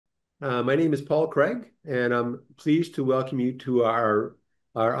My name is Paul Craig, and I'm pleased to welcome you to our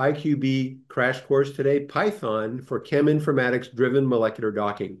IQB crash course today, Python for Cheminformatics-Driven Molecular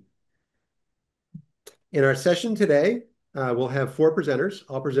Docking. In our session today, we'll have four presenters.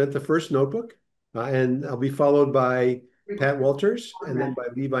 I'll present the first notebook, and I'll be followed by Pat Walters, and then by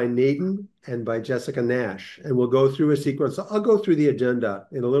Levi Naden, and by Jessica Nash. And we'll go through a sequence. I'll go through the agenda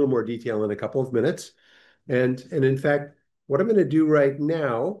in a little more detail in a couple of minutes. And in fact, what I'm going to do right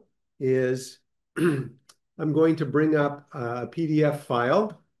now is I'm going to bring up a PDF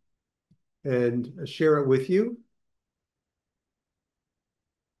file and share it with you.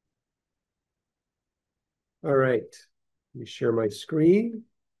 All right, let me share my screen.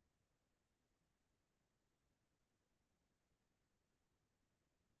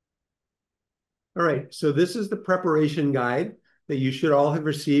 All right, so this is the preparation guide that you should all have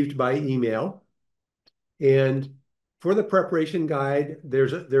received by email. And for the preparation guide,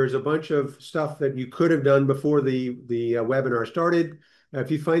 there's a bunch of stuff that you could have done before the webinar started.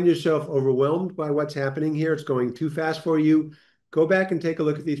 If you find yourself overwhelmed by what's happening here, it's going too fast for you, go back and take a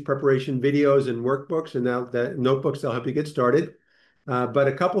look at these preparation videos and workbooks and now the notebooks. They'll help you get started. But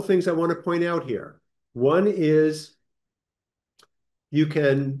a couple things I want to point out here. One is you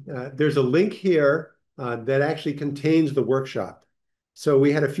can, there's a link here that actually contains the workshop. So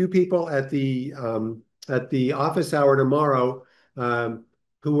we had a few people at the office hour tomorrow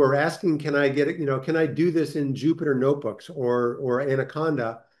who were asking, can I get it, can I do this in Jupyter Notebooks or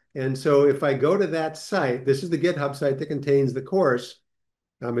Anaconda? And so if I go to that site, this is the GitHub site that contains the course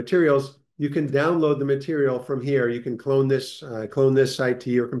materials, you can download the material from here. You can clone this site to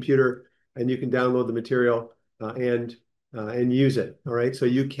your computer, and you can download the material and use it. All right, so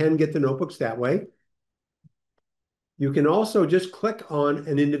you can get the notebooks that way. You can also just click on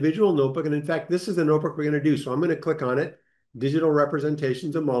an individual notebook. And in fact, this is the notebook we're going to do. So I'm going to click on it, Digital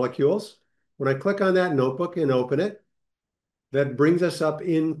Representations of Molecules. When I click on that notebook and open it, that brings us up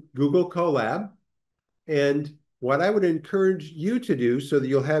in Google CoLab. And what I would encourage you to do so that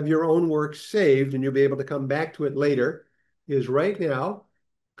you'll have your own work saved and you'll be able to come back to it later is right now,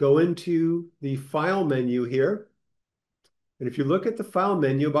 go into the File menu here. And if you look at the File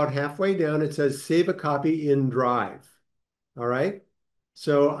menu, about halfway down, it says Save a Copy in Drive. All right,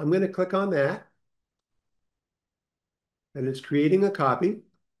 so I'm going to click on that, and it's creating a copy.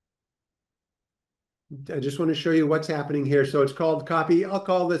 I just want to show you what's happening here. So it's called copy. I'll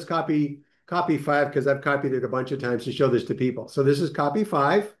call this copy 5 because I've copied it a bunch of times to show this to people. So this is copy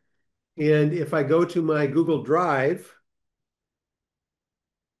 5. And if I go to my Google Drive,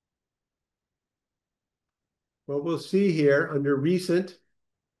 what we'll see here under recent,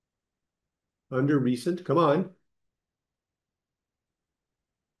 come on.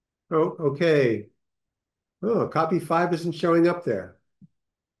 Oh, okay. Oh, copy 5 isn't showing up there.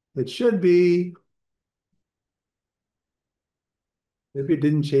 It should be. Maybe it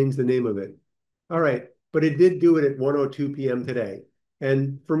didn't change the name of it. All right, but it did do it at 1:02 p.m. today.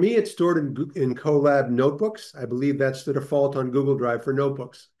 And for me, it's stored in CoLab notebooks. I believe that's the default on Google Drive for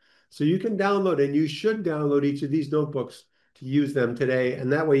notebooks. So you can download, and you should download each of these notebooks to use them today.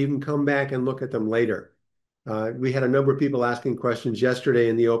 And that way you can come back and look at them later. We had a number of people asking questions yesterday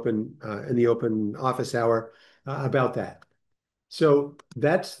in the open office hour about that. So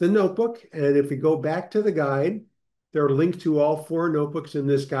that's the notebook. And if we go back to the guide, there are links to all 4 notebooks in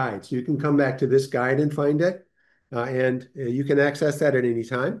this guide. So you can come back to this guide and find it, and you can access that at any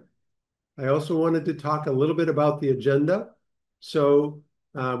time. I also wanted to talk a little bit about the agenda. So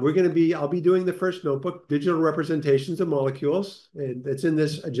I'll be doing the first notebook, Digital Representations of Molecules, and it's in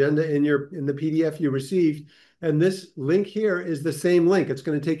this agenda in the PDF you received. And this link here is the same link. It's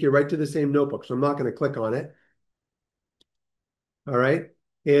going to take you right to the same notebook. So I'm not going to click on it. All right.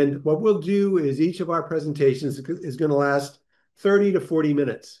 And what we'll do is each of our presentations is going to last 30 to 40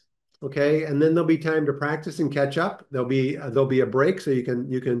 minutes. Okay. And then there'll be time to practice and catch up. There'll be a break so you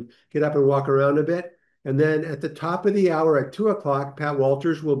can get up and walk around a bit. And then at the top of the hour at 2 o'clock, Pat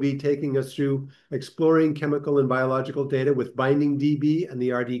Walters will be taking us through exploring chemical and biological data with Binding DB and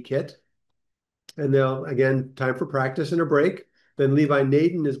the RD kit. And then again, time for practice and a break. Then Levi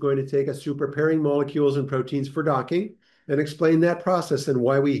Naden is going to take us through preparing molecules and proteins for docking and explain that process and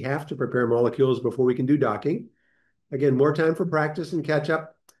why we have to prepare molecules before we can do docking. Again, more time for practice and catch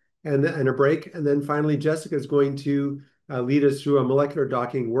up and a break. And then finally, Jessica is going to lead us through a molecular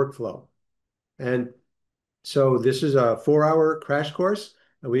docking workflow. And so this is a 4-hour crash course.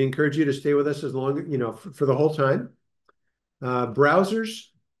 And we encourage you to stay with us as long, for the whole time. Browsers,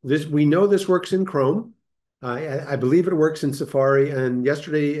 we know this works in Chrome. I believe it works in Safari. And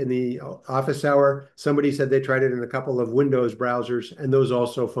yesterday in the office hour, somebody said they tried it in a couple of Windows browsers, and those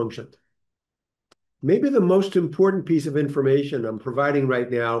also functioned. Maybe the most important piece of information I'm providing right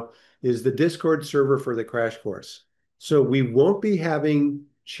now is the Discord server for the crash course. So we won't be having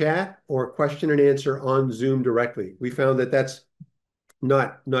chat or question and answer on Zoom directly. We found that that's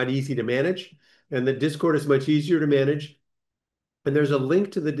not easy to manage, and that Discord is much easier to manage. And there's a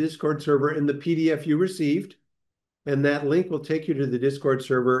link to the Discord server in the PDF you received, and that link will take you to the Discord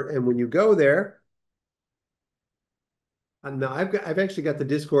server. And when you go there, now I've actually got the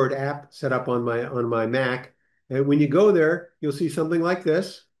Discord app set up on my Mac, and when you go there, you'll see something like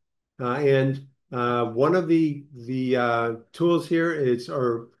this. And one of the tools here is,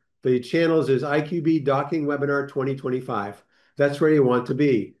 or the channels is IQB Docking Webinar 2025. That's where you want to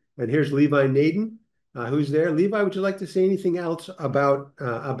be. And here's Levi Naden, who's there. Levi, would you like to say anything else about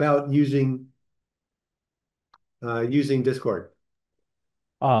using Discord?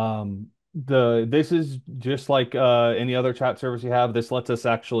 This is just like any other chat service you have. This lets us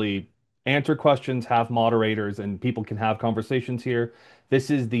actually answer questions, have moderators, and people can have conversations here. This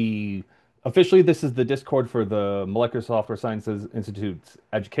is the Officially, this is the Discord for the Molecular Software Sciences Institute's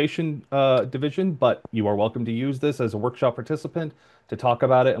education division, but you are welcome to use this as a workshop participant to talk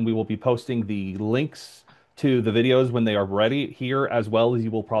about it, and we will be posting the links to the videos when they are ready here, as well as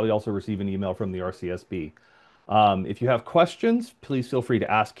you will probably also receive an email from the RCSB. If you have questions, please feel free to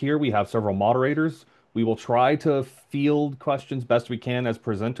ask here. We have several moderators. We will try to field questions best we can as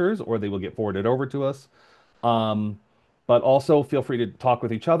presenters, or they will get forwarded over to us. Um, but also feel free to talk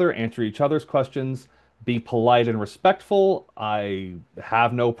with each other, answer each other's questions, be polite and respectful. I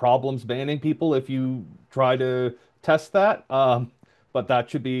have no problems banning people if you try to test that, but that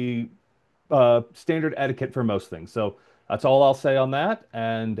should be standard etiquette for most things. So that's all I'll say on that,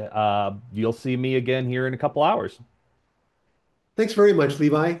 and you'll see me again here in a couple hours. Thanks very much,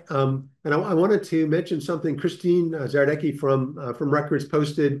 Levi. And I wanted to mention something Christine Zardecki from Records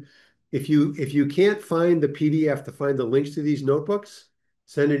posted. If you can't find the PDF to find the links to these notebooks,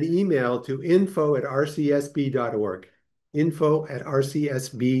 send an email to info@rcsb.org.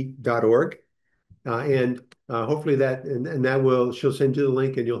 Info@rcsb.org. And hopefully she'll send you the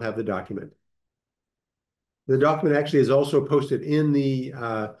link and you'll have the document. The document actually is also posted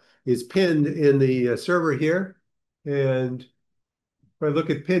is pinned in the server here. And if I look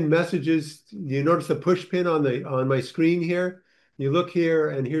at pinned messages, you notice the push pin on my screen here. You look here,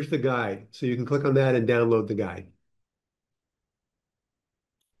 and here's the guide. So you can click on that and download the guide.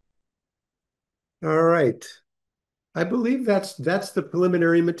 All right. I believe that's the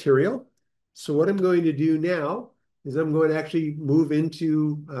preliminary material. So what I'm going to do now is I'm going to actually move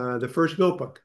into the first notebook.